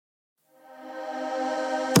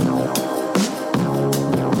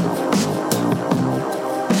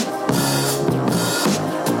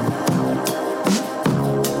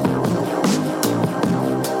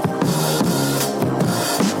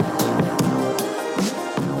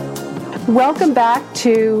Welcome back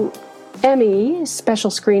to Emmy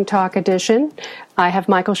Special Screen Talk Edition. I have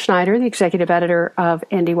Michael Schneider, the executive editor of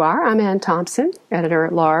IndieWire. I'm Ann Thompson, editor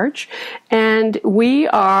at large. And we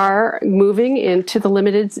are moving into the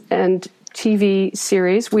limited and TV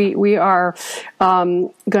series. We are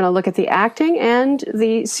going to look at the acting and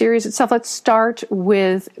the series itself. Let's start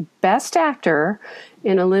with Best Actor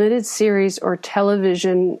in a Limited Series or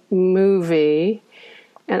Television Movie.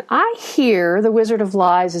 And I hear The Wizard of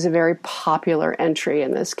Lies is a very popular entry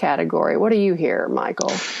in this category. What do you hear,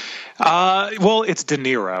 Michael? Well, it's De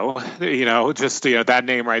Niro, that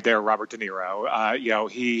name right there, Robert De Niro.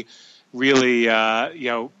 He really,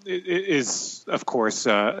 is, of course,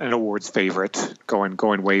 an awards favorite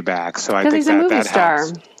going way back. So I think he's a movie star.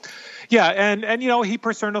 Helps. Yeah, and he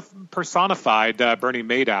personified Bernie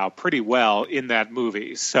Madoff pretty well in that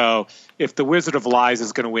movie. So if The Wizard of Lies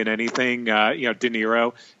is going to win anything, De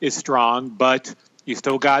Niro is strong, but you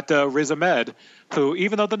still got Riz Ahmed, who,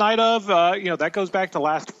 even though The Night of, that goes back to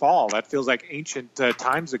last fall. That feels like ancient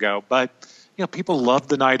times ago, but people loved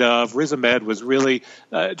The Night of. Riz Ahmed was really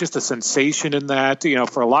just a sensation in that.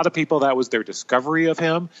 For a lot of people, that was their discovery of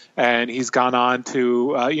him, and he's gone on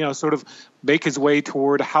to, sort of make his way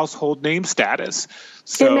toward household name status.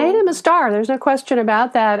 So, it made him a star. There's no question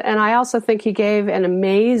about that. And I also think he gave an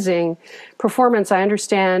amazing performance. I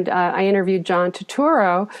understand I interviewed John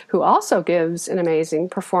Turturro, who also gives an amazing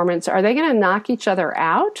performance. Are they going to knock each other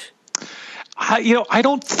out? I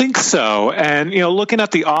don't think so. And, looking at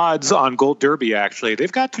the odds on Gold Derby, actually,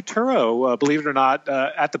 they've got Turturro, believe it or not,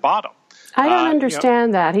 at the bottom. I don't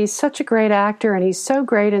understand that. He's such a great actor, and he's so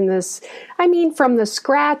great in this. I mean, from the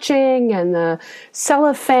scratching and the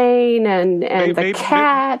cellophane and the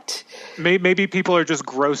cat. Maybe people are just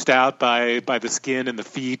grossed out by the skin and the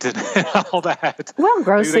feet and all that. Well,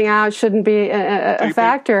 grossing out shouldn't be a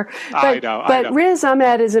factor. I know. But Riz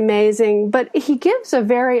Ahmed is amazing. But he gives a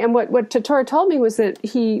very, and what Turturro told me was that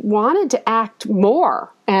he wanted to act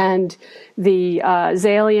more. And the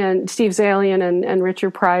Steve Zalian and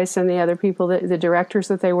Richard Price and the other people, the directors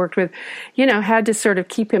that they worked with, had to sort of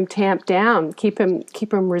keep him tamped down, keep him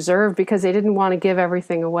reserved, because they didn't want to give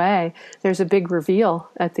everything away. There's a big reveal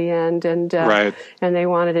at the end, and right. And they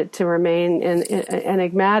wanted it to remain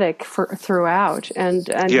enigmatic throughout, and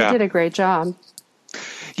he did a great job.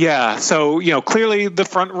 Yeah, so, clearly the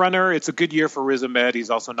front runner. It's a good year for Riz Ahmed. He's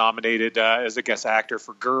also nominated as a guest actor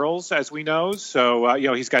for Girls, as we know. So,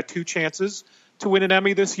 he's got 2 chances to win an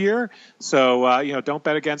Emmy this year. So, don't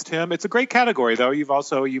bet against him. It's a great category, though.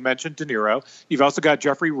 You mentioned De Niro. You've also got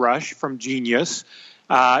Jeffrey Rush from Genius,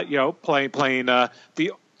 playing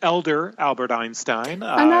the elder Albert Einstein.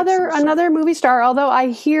 Another movie star, although I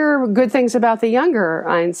hear good things about the younger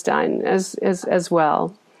Einstein as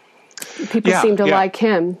well. People seem to like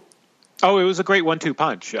him. Oh, it was a great 1-2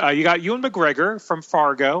 punch. You got Ewan McGregor from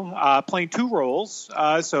Fargo playing 2 roles,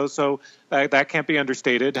 so that can't be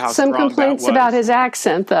understated. How some strong complaints that was. About his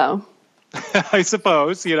accent, though. I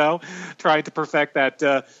suppose, trying to perfect that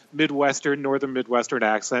northern Midwestern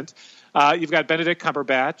accent. You've got Benedict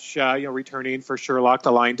Cumberbatch, returning for Sherlock,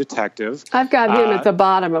 the Lying Detective. I've got him at the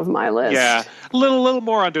bottom of my list. Yeah, a little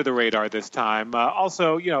more under the radar this time.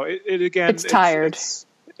 Also, it again. It's tired.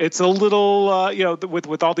 It's a little,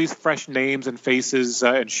 with all these fresh names and faces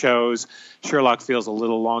and shows, Sherlock feels a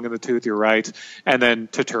little long in the tooth, you're right. And then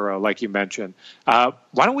Turturro, like you mentioned.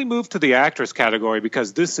 Why don't we move to the actress category,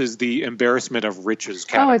 because this is the embarrassment of riches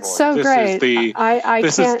category. Oh, it's so great.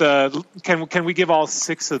 Can we give all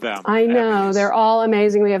 6 of them? I know. Emmys? They're all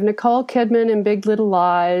amazing. We have Nicole Kidman in Big Little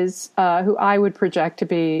Lies, who I would project to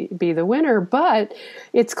be the winner, but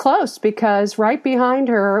it's close, because right behind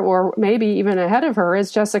her, or maybe even ahead of her,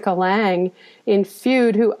 is Jessica Lange in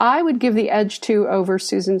Feud, who I would give the edge to over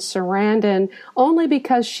Susan Sarandon, only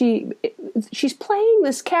because she's playing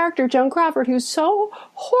this character, Joan Crawford, who's so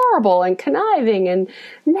horrible and conniving and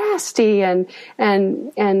nasty and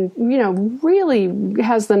really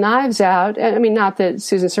has the knives out. I mean, not that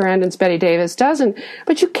Susan Sarandon's Bette Davis doesn't,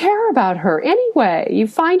 but you care about her anyway. You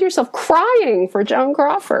find yourself crying for Joan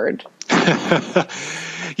Crawford.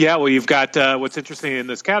 Yeah, well, you've got what's interesting in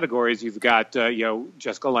this category is you've got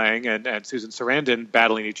Jessica Lange and Susan Sarandon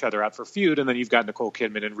battling each other out for Feud, and then you've got Nicole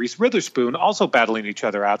Kidman and Reese Witherspoon also battling each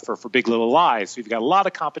other out for Big Little Lies. So you've got a lot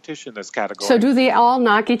of competition in this category. So do they all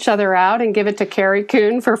knock each other out and give it to Carrie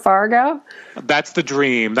Coon for Fargo? That's the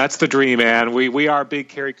dream. That's the dream, Ann. We are big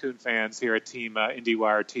Carrie Coon fans here at Team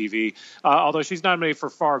IndieWire TV. Although she's nominated for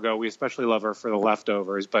Fargo, we especially love her for The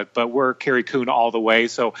Leftovers. But we're Carrie Coon all the way.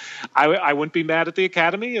 So I wouldn't be mad at the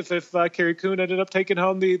Academy if Carrie Coon ended up taking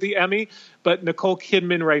home the Emmy. but Nicole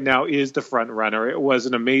Kidman right now is the front runner. It was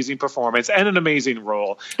an amazing performance and an amazing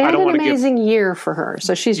role. And I don't an amazing year for her.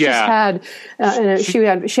 So she's just had she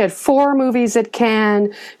had 4 movies at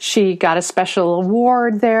Cannes. She got a special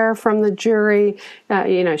award there from the jury.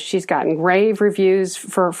 She's gotten rave reviews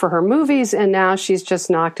for her movies, and now she's just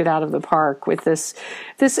knocked it out of the park with this.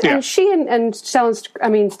 And she and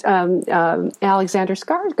Alexander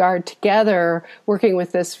Skarsgård together working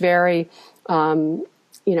with this very.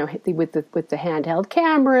 With the handheld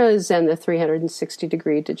cameras and the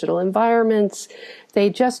 360-degree digital environments, they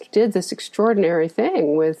just did this extraordinary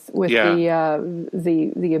thing with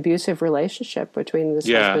the abusive relationship between this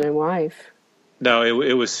husband and wife. No,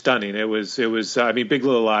 it was stunning. It was. I mean, Big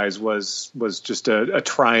Little Lies was just a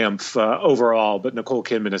triumph overall, but Nicole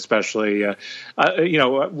Kidman especially.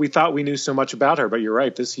 We thought we knew so much about her, but you're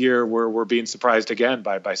right. This year we're being surprised again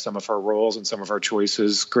by some of her roles and some of her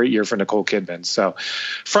choices. Great year for Nicole Kidman. So,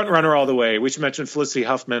 front runner all the way. We should mention Felicity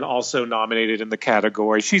Huffman, also nominated in the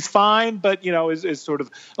category. She's fine, but is sort of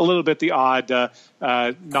a little bit the odd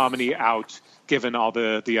nominee out, given all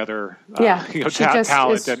the other talent.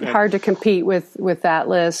 It's hard to compete with that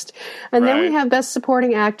list. And then we have Best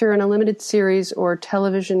Supporting Actor in a Limited Series or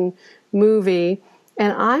Television Movie.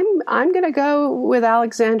 And I'm going to go with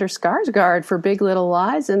Alexander Skarsgård for Big Little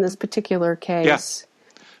Lies in this particular case. Yeah.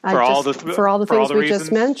 For all the things we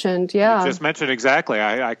just mentioned, exactly.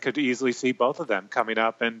 I could easily see both of them coming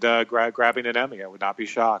up and grabbing an Emmy. I would not be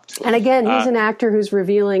shocked. And again, he's an actor who's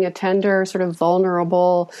revealing a tender, sort of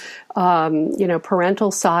vulnerable, parental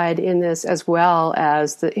side in this, as well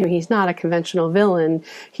as he's not a conventional villain.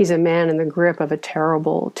 He's a man in the grip of a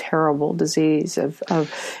terrible, terrible disease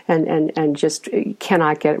and just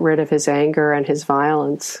cannot get rid of his anger and his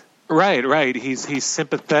violence. Right. He's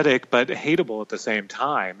sympathetic but hateable at the same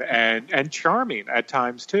time, and charming at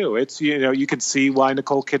times too. It's you can see why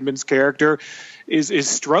Nicole Kidman's character is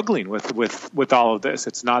struggling with all of this.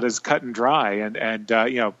 It's not as cut and dry, and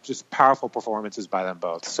just powerful performances by them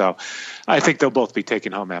both. So I think they'll both be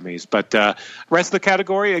taking home Emmys. But rest of the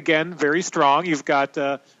category, again, very strong. You've got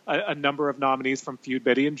a number of nominees from Feud,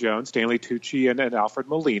 Betty and Joan, Stanley Tucci and Alfred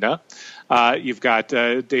Molina. You've got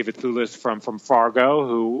David Thewlis from Fargo,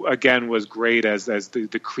 who again was great as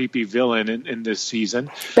the creepy villain in this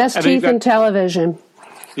season. Best teeth in television.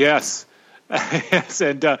 Yes. Yes,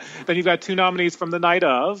 and then you've got 2 nominees from The Night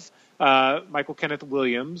Of. Michael Kenneth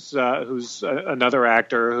Williams, who's another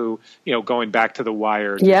actor who, going back to The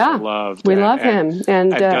Wire, loved. We love him,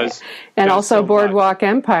 and also so Boardwalk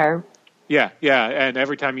Empire. Yeah, and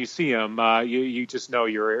every time you see him, you just know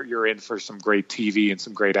you're in for some great TV and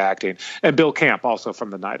some great acting. And Bill Camp, also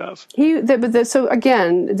from The Night Of. So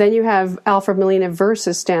again, then you have Alfred Molina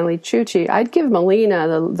versus Stanley Tucci. I'd give Molina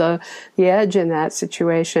the edge in that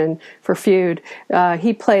situation for Feud.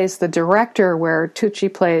 He plays the director, where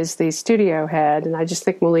Tucci plays the studio head, and I just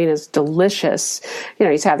think Molina's delicious.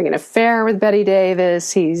 He's having an affair with Bette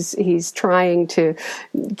Davis. He's trying to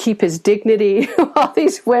keep his dignity while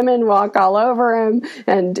these women walk all over him,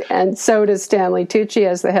 and so does Stanley Tucci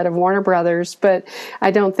as the head of Warner Brothers. But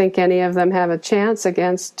I don't think any of them have a chance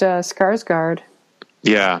against Skarsgård.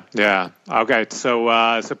 Yeah. Okay,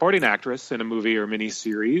 so supporting actress in a movie or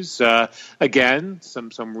miniseries. Again,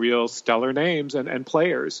 some real stellar names and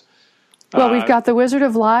players. Well, we've got The Wizard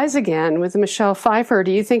of Lies again with Michelle Pfeiffer.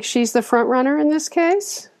 Do you think she's the front runner in this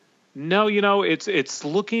case? No, it's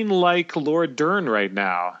looking like Laura Dern right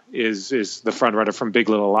now is the front runner from Big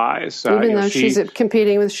Little Lies. Even though she's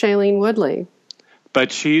competing with Shailene Woodley.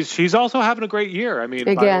 But she's also having a great year. I mean,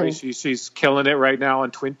 by the way, she's killing it right now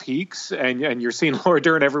on Twin Peaks, and you're seeing Laura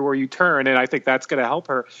Dern everywhere you turn, and I think that's going to help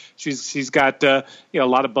her. She's got a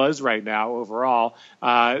lot of buzz right now overall.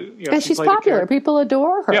 And she's popular. People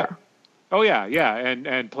adore her. Yeah. Oh yeah,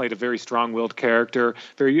 and played a very strong-willed character,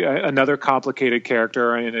 another complicated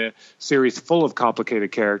character in a series full of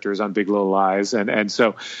complicated characters on Big Little Lies, and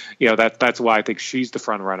so that's why I think she's the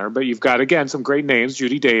front runner. But you've got again some great names: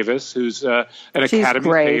 Judy Davis, who's an Academy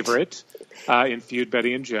favorite in Feud,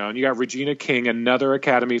 Betty and Joan. You got Regina King, another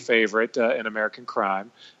Academy favorite in American Crime.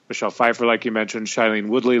 Michelle Pfeiffer, like you mentioned, Shailene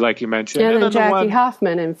Woodley, like you mentioned, and then Jackie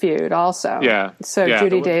Hoffman in Feud, also. Yeah. So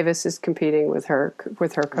Judy Davis is competing with her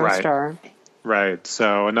co-star. Right.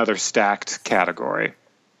 So another stacked category.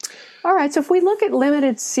 All right. So if we look at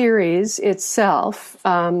limited series itself,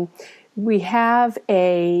 we have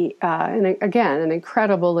an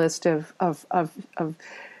incredible list of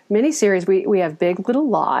miniseries. We have Big Little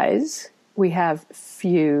Lies. We have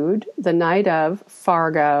Feud, The Night Of,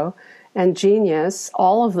 Fargo, and Genius,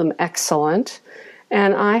 all of them excellent.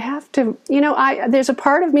 And I have to, there's a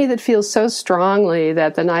part of me that feels so strongly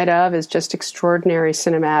that The Night Of is just extraordinary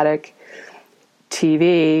cinematic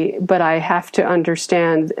TV, but I have to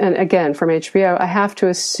understand, and again, from HBO, I have to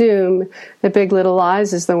assume that Big Little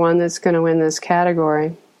Lies is the one that's going to win this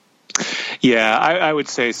category. Yeah, I would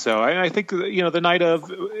say so. I think, the night of,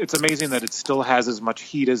 it's amazing that it still has as much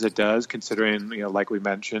heat as it does, considering, like we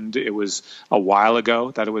mentioned, it was a while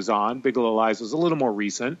ago that it was on. Big Little Lies was a little more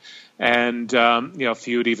recent, and,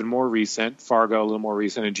 Feud even more recent, Fargo a little more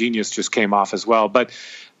recent, and Genius just came off as well. But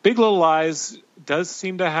Big Little Lies does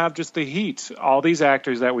seem to have just the heat. All these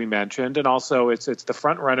actors that we mentioned, and also it's the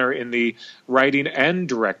front runner in the writing and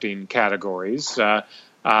directing categories.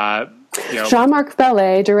 Jean-Marc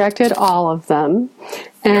Vallée directed all of them,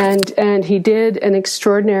 and he did an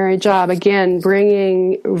extraordinary job, again,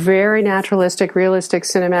 bringing very naturalistic, realistic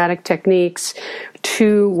cinematic techniques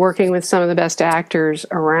to working with some of the best actors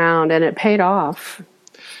around, and it paid off.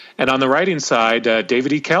 And on the writing side,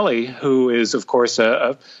 David E. Kelley, who is, of course,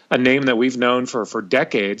 a name that we've known for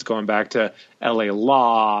decades, going back to L.A.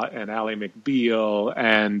 Law and Ally McBeal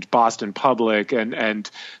and Boston Public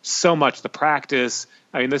and so much The Practice.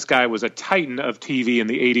 I mean, this guy was a titan of TV in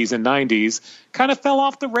the 80s and 90s, kind of fell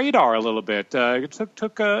off the radar a little bit. It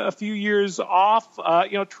took a few years off,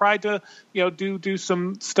 tried to, do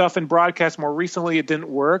some stuff in broadcast. More recently, it didn't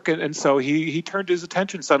work. And so he turned his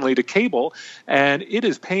attention suddenly to cable, and it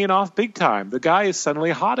is paying off big time. The guy is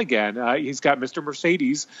suddenly hot again. He's got Mr.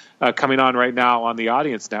 Mercedes coming on right now on the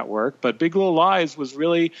Audience Network. But Big Little Lies was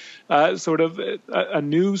really sort of a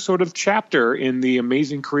new sort of chapter in the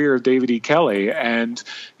amazing career of David E. Kelley. And,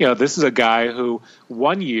 this is a guy who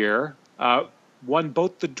 1 year won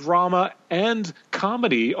both the drama and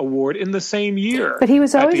comedy award in the same year. But he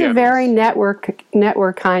was always a very network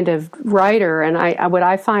kind of writer, and what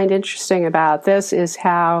I find interesting about this is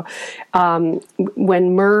how,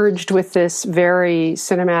 when merged with this very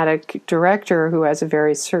cinematic director who has a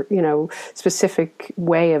very specific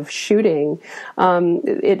way of shooting,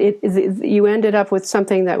 you ended up with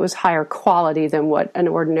something that was higher quality than what an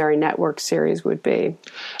ordinary network series would be.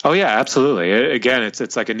 Oh yeah, absolutely. Again,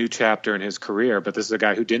 it's like a new chapter in his career, but this is a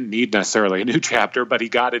guy who didn't need necessarily a new chapter, but he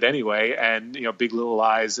got it anyway. And, Big Little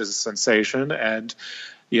Lies is a sensation. And,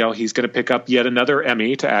 he's going to pick up yet another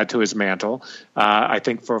Emmy to add to his mantle, I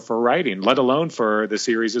think, for writing, let alone for the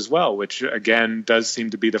series as well, which, again, does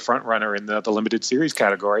seem to be the front runner in the limited series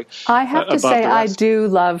category. I have to say I do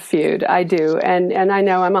love Feud. I do. And I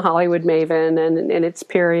know I'm a Hollywood maven and its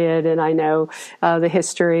period, and I know the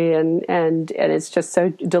history, and it's just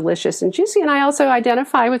so delicious and juicy. And I also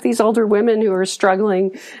identify with these older women who are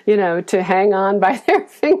struggling, to hang on by their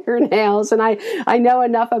fingernails. And I know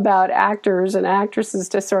enough about actors and actresses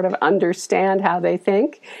to sort of understand how they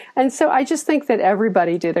think. And so I just think that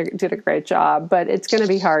everybody did a great job, but it's going to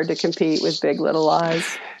be hard to compete with Big Little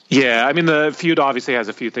Lies. Yeah, I mean, the Feud obviously has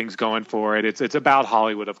a few things going for it. It's about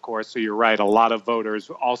Hollywood, of course, so you're right. A lot of voters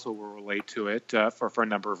also will relate to it for a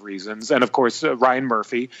number of reasons. And, of course, Ryan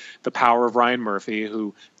Murphy, the power of Ryan Murphy,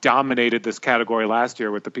 who dominated this category last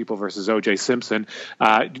year with The People versus O.J. Simpson.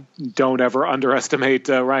 Don't ever underestimate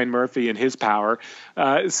Ryan Murphy and his power.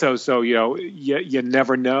 You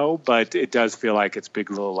never know, but it does feel like it's Big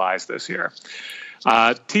Little Lies this year.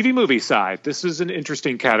 TV movie side, this is an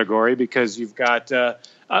interesting category because you've got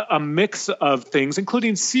a mix of things,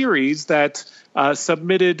 including series that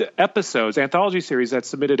submitted episodes, anthology series that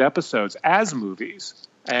submitted episodes as movies.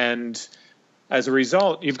 And as a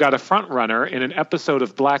result, you've got a front runner in an episode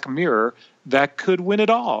of Black Mirror that could win it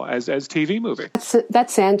all as TV movie.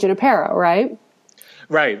 That's San Junipero, right?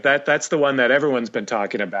 Right. That's the one that everyone's been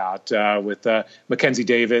talking about with Mackenzie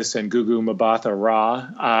Davis and Gugu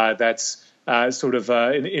Mbatha-Raw. That's sort of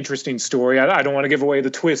an interesting story. I don't want to give away the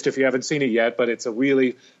twist if you haven't seen it yet, but it's a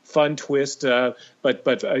really fun twist.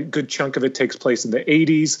 But a good chunk of it takes place in the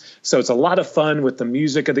 80s. So it's a lot of fun with the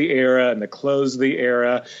music of the era and the clothes of the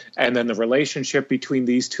era. And then the relationship between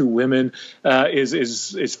these two women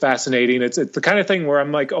is fascinating. It's the kind of thing where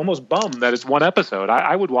I'm like almost bummed that it's one episode.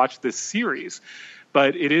 I would watch this series.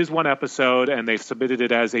 But it is one episode, and they've submitted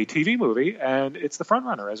it as a TV movie, and it's the front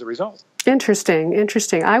runner as a result.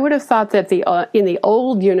 Interesting. I would have thought that in the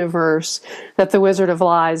old universe that The Wizard of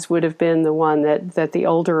Lies would have been the one that the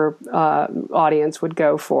older audience would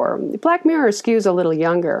go for. Black Mirror skews a little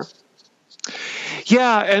younger.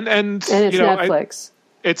 Yeah, and it's Netflix.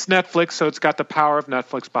 It's Netflix, so it's got the power of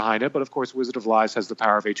Netflix behind it. But of course, Wizard of Lies has the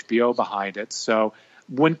power of HBO behind it. So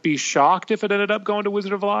wouldn't be shocked if it ended up going to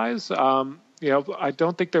Wizard of Lies. I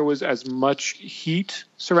don't think there was as much heat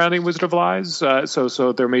surrounding Wizard of Lies,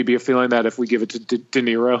 so there may be a feeling that if we give it to De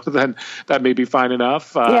Niro, then that may be fine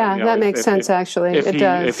enough. That makes sense. Actually, it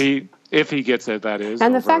does. If he gets it, that is.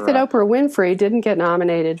 And the fact that Oprah Winfrey didn't get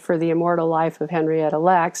nominated for The Immortal Life of Henrietta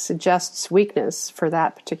Lacks suggests weakness for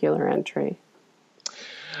that particular entry.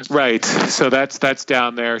 Right. So that's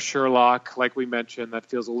down there. Sherlock, like we mentioned, that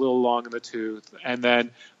feels a little long in the tooth. And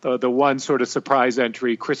then the one sort of surprise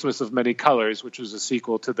entry, Christmas of Many Colors, which was a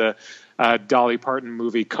sequel to the Dolly Parton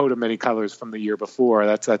movie Coat of Many Colors from the year before.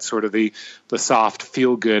 That's sort of the soft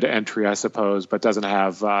feel good entry, I suppose, but doesn't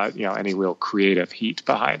have any real creative heat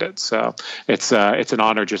behind it. So it's an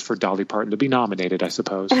honor just for Dolly Parton to be nominated, I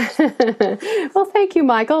suppose. Well, thank you,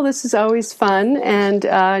 Michael. This is always fun,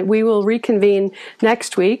 and we will reconvene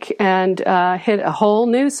next week and hit a whole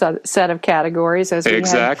new set of categories as we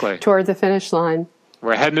head toward the finish line.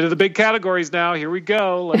 We're heading into the big categories now. Here we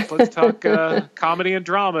go. Let's talk comedy and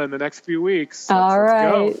drama in the next few weeks. All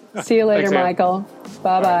right. Let's go. See you later, Thanks, Michael.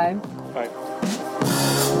 Bye-bye. Bye.